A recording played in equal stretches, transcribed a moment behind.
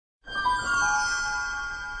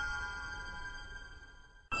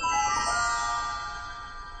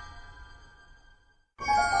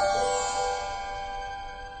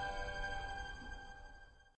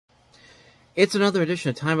It's another edition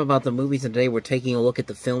of Time About the Movies, and today we're taking a look at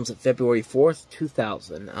the films of February 4th,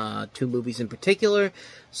 2000. Two movies in particular,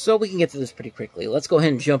 so we can get to this pretty quickly. Let's go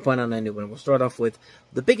ahead and jump on a new one. We'll start off with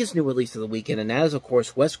the biggest new release of the weekend, and that is, of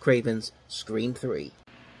course, Wes Craven's Scream 3.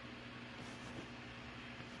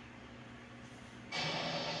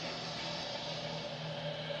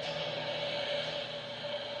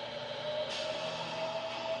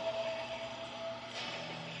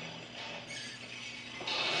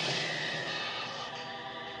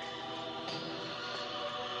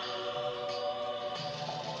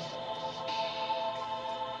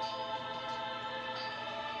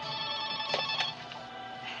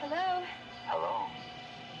 Hello? Hello.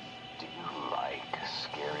 Do you like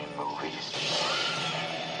scary movies?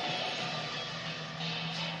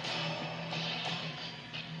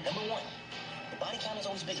 Number one, the body count is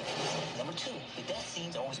always bigger. Number two, the death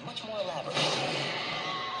scenes are always much more elaborate.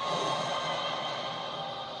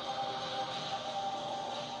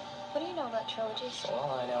 What do you know about trilogies?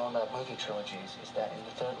 All I know about movie trilogies is that in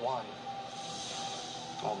the third one,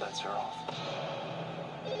 all bets are off.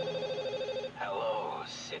 Hello,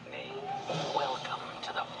 Sydney. Welcome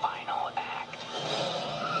to the final act.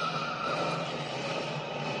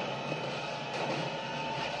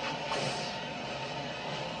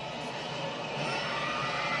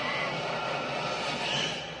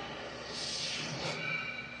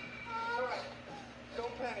 All right,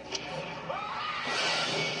 don't panic.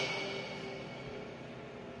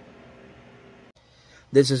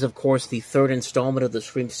 This is, of course, the third installment of the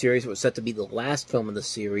Scream series. It was set to be the last film of the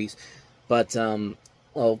series, but,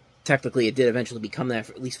 well, technically it did eventually become that,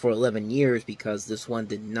 for, at least for 11 years, because this one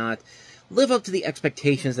did not live up to the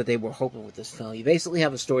expectations that they were hoping with this film. You basically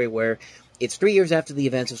have a story where it's 3 years after the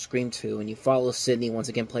events of Scream 2, and you follow Sidney, once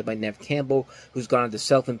again played by Neve Campbell, who's gone into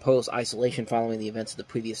self-imposed isolation following the events of the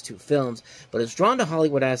previous two films, but is drawn to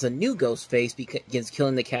Hollywood as a new Ghostface, begins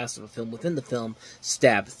killing the cast of a film within the film,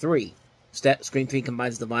 Stab 3. Scream 3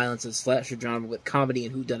 combines the violence of slasher genre with comedy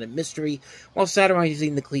and whodunit mystery, while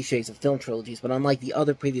satirizing the cliches of film trilogies. But unlike the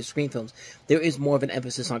other previous Scream films, there is more of an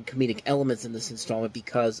emphasis on comedic elements in this installment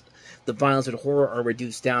because the violence and horror are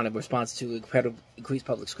reduced down in response to increased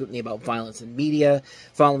public scrutiny about violence in media,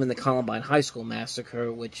 following the Columbine High School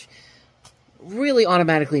massacre, which really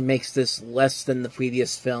automatically makes this less than the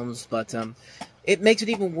previous films, but it makes it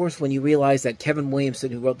even worse when you realize that Kevin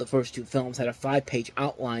Williamson, who wrote the first two films, had a 5-page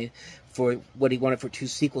outline for what he wanted for two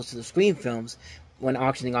sequels to the Scream films when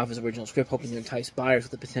auctioning off his original script, hoping to entice buyers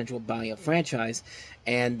with the potential of buying a franchise.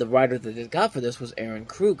 And the writer that they got for this was Aaron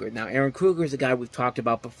Kruger. Now, Aaron Kruger is a guy we've talked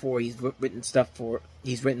about before. He's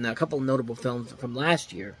written a couple of notable films from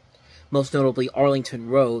last year, most notably Arlington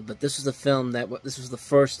Road, but this was a film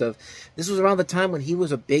this was around the time when he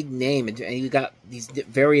was a big name, and he got these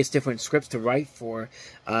various different scripts to write for.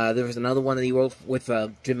 There was another one that he wrote with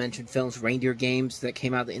Dimension Films, Reindeer Games, that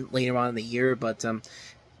came out later on in the year, but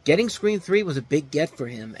getting Scream 3 was a big get for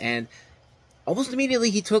him, and almost immediately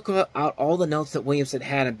he took out all the notes that Williamson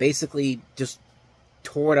had and basically just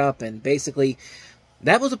tore it up, and basically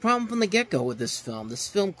that was a problem from the get-go with this film. This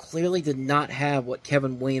film clearly did not have what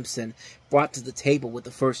Kevin Williamson brought to the table with the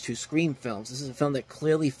first two Scream films. This is a film that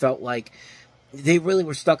clearly felt like they really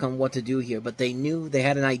were stuck on what to do here, but they knew they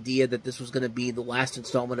had an idea that this was going to be the last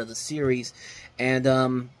installment of the series, and,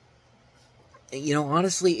 you know,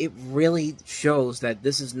 honestly, it really shows that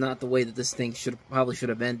this is not the way that this thing probably should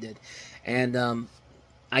have ended, and,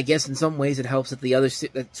 I guess in some ways it helps that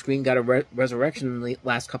that Scream got a resurrection in the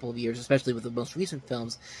last couple of years, especially with the most recent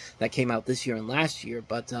films that came out this year and last year.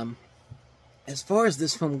 But as far as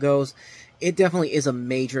this film goes, it definitely is a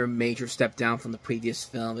major, major step down from the previous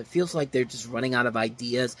film. It feels like they're just running out of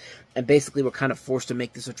ideas, and basically we're kind of forced to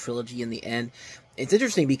make this a trilogy in the end. It's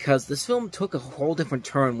interesting because this film took a whole different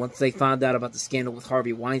turn once they found out about the scandal with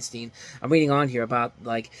Harvey Weinstein. I'm reading on here about,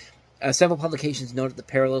 like, several publications noted the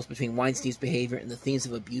parallels between Weinstein's behavior and the themes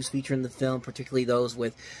of abuse featured in the film, particularly those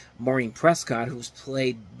with Maureen Prescott, who was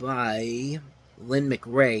played by Lynn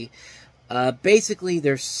McRae. Basically,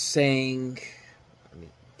 they're saying... Let me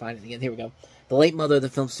find it again. Here we go. The late mother of the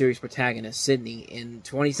film series protagonist, Sidney. In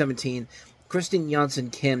 2017, Kristen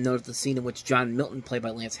Janssen-Kim noted the scene in which John Milton, played by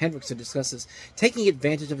Lance Henriksen, discusses taking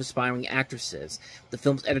advantage of aspiring actresses. The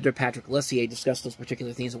film's editor, Patrick Lessier, discussed those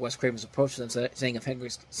particular themes of Wes Craven's approach to them, saying of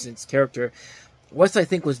Henriksen's character, Wes, I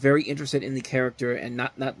think, was very interested in the character and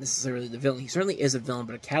not necessarily the villain. He certainly is a villain,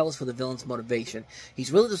 but a catalyst for the villain's motivation.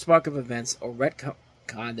 He's really the spark of events, or retcon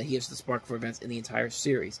that he is the spark for events in the entire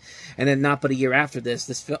series. And then not but a year after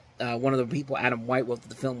this one of the people, Adam White, wrote that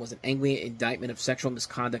the film was an angry indictment of sexual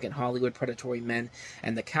misconduct in Hollywood, predatory men,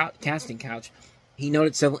 and the casting couch. He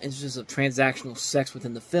noted several instances of transactional sex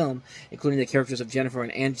within the film, including the characters of Jennifer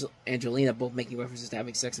and Angelina both making references to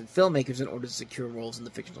having sex with filmmakers in order to secure roles in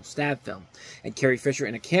the fictional Stab film. And Carrie Fisher,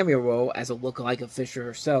 in a cameo role as a lookalike of Fisher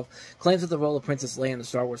herself, claims that the role of Princess Leia in the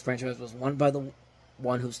Star Wars franchise was won by the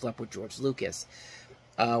one who slept with George Lucas.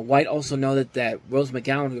 White also noted that Rose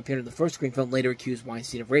McGowan, who appeared in the first Scream film, later accused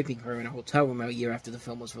Weinstein of raping her in a hotel room a year after the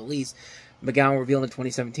film was released. McGowan revealed in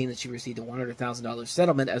 2017 that she received a $100,000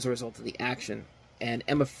 settlement as a result of the action. And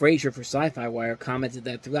Emma Fraser for Sci-Fi Wire commented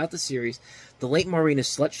that throughout the series, the late Maureen is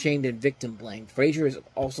slut-shamed and victim-blamed. Fraser has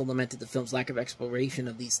also lamented the film's lack of exploration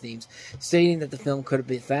of these themes, stating that the film could have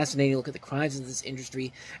been fascinating to look at the crimes of this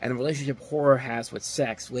industry and the relationship horror has with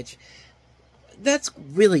sex, which... that's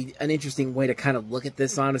really an interesting way to kind of look at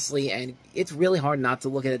this, honestly, and it's really hard not to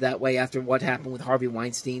look at it that way after what happened with Harvey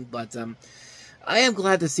Weinstein, but I am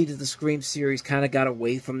glad to see that the Scream series kind of got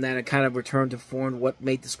away from that and kind of returned to form what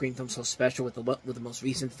made the Scream film so special with the most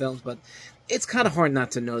recent films, but it's kind of hard not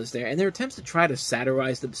to notice there, and their attempts to try to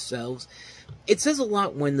satirize themselves. It says a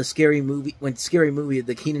lot when Scary Movie,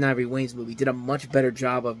 the Keenan Ivory Wayans movie, did a much better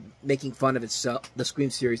job of making fun of itself, the Scream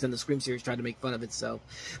series, than the Scream series tried to make fun of itself.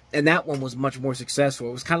 And that one was much more successful.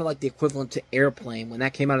 It was kind of like the equivalent to Airplane. When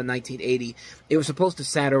that came out in 1980, it was supposed to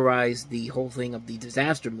satirize the whole thing of the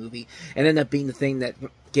disaster movie, and ended up being the thing that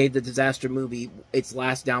gave the disaster movie its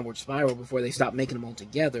last downward spiral before they stopped making them all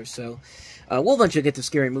together. So, we'll eventually get to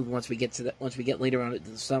Scary Movie once we get later on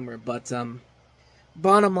into the summer, but,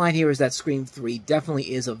 bottom line here is that Scream 3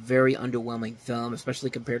 definitely is a very underwhelming film, especially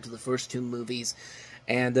compared to the first two movies.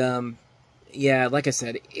 And yeah, like I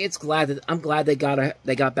said, I'm glad they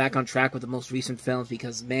got back on track with the most recent films,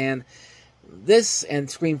 because man, this and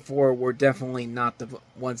Scream 4 were definitely not the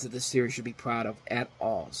ones that this series should be proud of at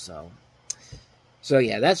all. So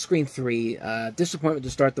yeah, that's Scream 3. Disappointment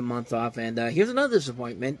to start the month off, and here's another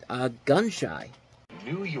disappointment: Gunshy.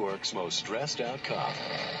 New York's most stressed out cop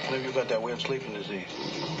Maybe you got that weird sleeping disease.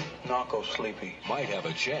 Narco sleepy. might have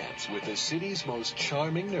a chance with the city's most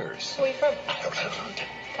charming nurse. Where you from?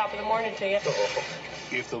 Top of the morning to you.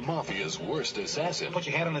 If the mafia's worst assassin Put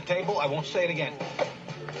your hand on the table. I won't say it again.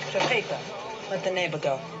 Jamaica. Let the neighbor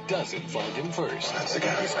go. doesn't find him first. That's the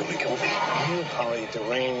guy who's going to kill me. You are a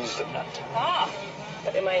deranged nut. Ah,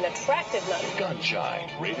 but am I an attractive nut?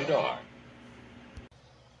 Gunshine, rated R.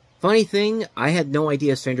 Funny thing, I had no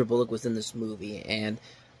idea Sandra Bullock was in this movie, and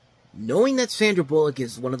knowing that Sandra Bullock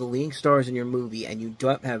is one of the leading stars in your movie, and you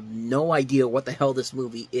don't have no idea what the hell this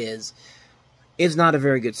movie is not a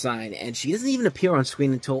very good sign. And she doesn't even appear on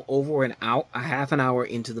screen until over a half an hour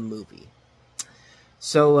into the movie.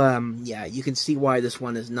 So, yeah, you can see why this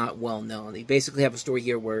one is not well known. They basically have a story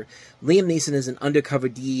here where Liam Neeson is an undercover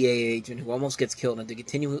DEA agent who almost gets killed, and to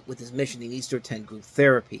continue with his mission, he needs to attend group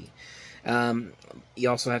therapy. You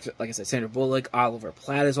also have, like I said, Sandra Bullock. Oliver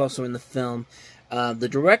Platt is also in the film. The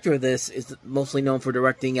director of this is mostly known for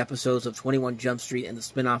directing episodes of 21 Jump Street and the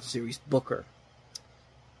spin-off series Booker.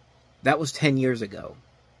 That was 10 years ago.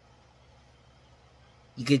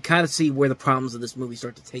 You can kind of see where the problems of this movie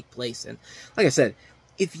start to take place. And like I said,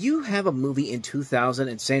 if you have a movie in 2000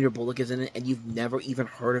 and Sandra Bullock is in it and you've never even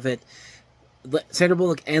heard of it, Sandra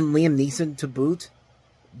Bullock and Liam Neeson to boot,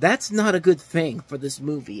 that's not a good thing for this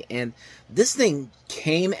movie. And this thing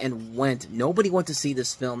came and went. Nobody went to see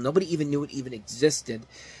this film. Nobody even knew it even existed.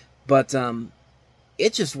 But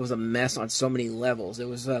it just was a mess on so many levels. It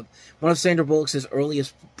was one of Sandra Bullock's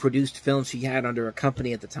earliest produced films she had under a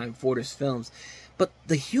company at the time, Fortis Films. But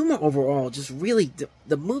the humor overall just really...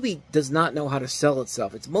 the movie does not know how to sell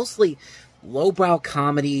itself. It's mostly lowbrow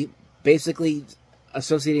comedy, basically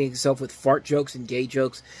associating itself with fart jokes and gay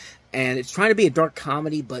jokes. And it's trying to be a dark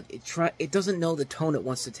comedy, but it doesn't know the tone it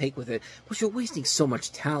wants to take with it. But you're wasting so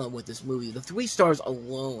much talent with this movie. The 3 stars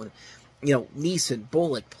alone, you know, Neeson,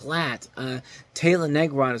 Bullock, Platt, Taylor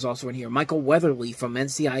Negron is also in here. Michael Weatherly from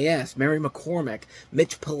NCIS, Mary McCormack,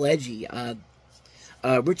 Mitch Pileggi,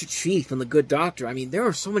 Richard Chief from The Good Doctor. I mean, there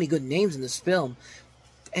are so many good names in this film.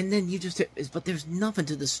 And then you just... but there's nothing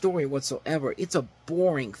to the story whatsoever. It's a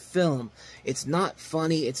boring film. It's not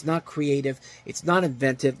funny. It's not creative. It's not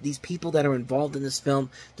inventive. These people that are involved in this film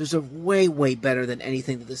deserve way, way better than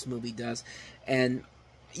anything that this movie does. And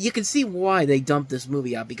you can see why they dumped this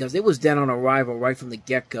movie out, because it was dead on arrival right from the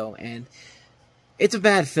get-go. And it's a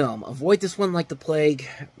bad film. Avoid this one like the plague.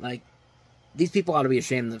 Like, these people ought to be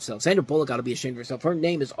ashamed of themselves. Sandra Bullock ought to be ashamed of herself. Her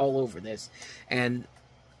name is all over this. And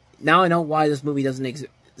now I know why this movie doesn't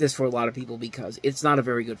exist for a lot of people, because it's not a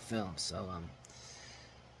very good film. So,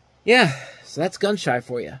 yeah, so that's Gunshy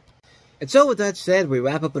for you. And so, with that said, we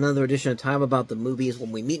wrap up another edition of Time About the Movies.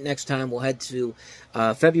 When we meet next time, we'll head to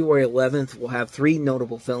February 11th. We'll have 3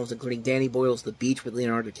 notable films, including Danny Boyle's The Beach with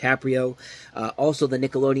Leonardo DiCaprio, also the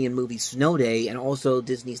Nickelodeon movie Snow Day, and also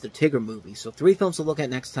Disney's The Tigger movie. So 3 films to look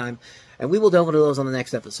at next time, and we will delve into those on the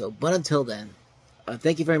next episode. But until then,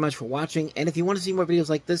 thank you very much for watching, and if you want to see more videos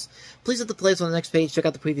like this, please hit the playlist on the next page, check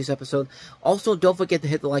out the previous episode. Also, don't forget to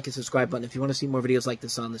hit the like and subscribe button if you want to see more videos like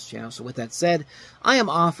this on this channel. So with that said, I am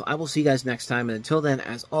off. I will see you guys next time, and until then,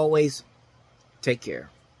 as always, take care.